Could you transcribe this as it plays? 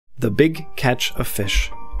The big catch of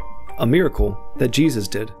fish, a miracle that Jesus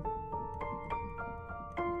did.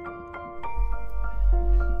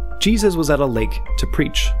 Jesus was at a lake to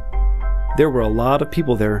preach. There were a lot of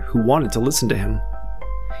people there who wanted to listen to him.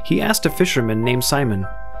 He asked a fisherman named Simon,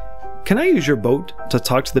 "Can I use your boat to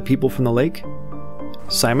talk to the people from the lake?"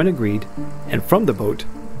 Simon agreed, and from the boat,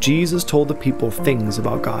 Jesus told the people things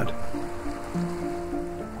about God.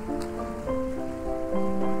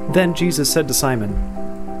 Then Jesus said to Simon,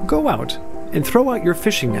 "Go out and throw out your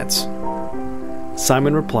fishing nets."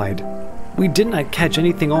 Simon replied, "We did not catch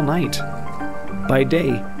anything all night." By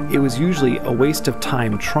day, it was usually a waste of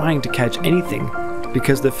time trying to catch anything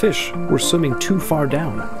because the fish were swimming too far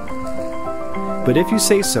down. "But if you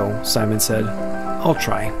say so," Simon said, "I'll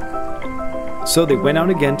try." So they went out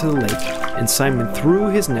again to the lake, and Simon threw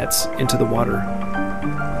his nets into the water.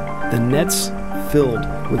 The nets filled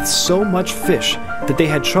with so much fish that they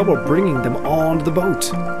had trouble bringing them all onto the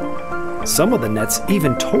boat. Some of the nets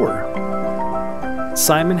even tore.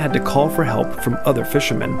 Simon had to call for help from other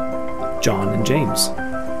fishermen, John and James.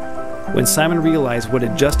 When Simon realized what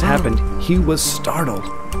had just happened, he was startled.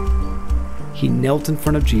 He knelt in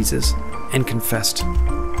front of Jesus and confessed,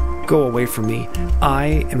 "Go away from me,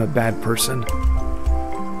 I am a bad person."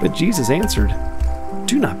 But Jesus answered,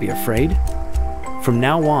 "Do not be afraid. From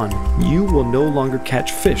now on, you will no longer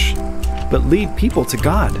catch fish, but lead people to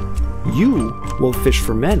God. You will fish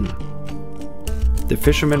for men." The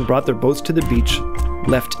fishermen brought their boats to the beach,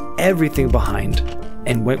 left everything behind,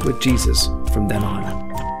 and went with Jesus from then on.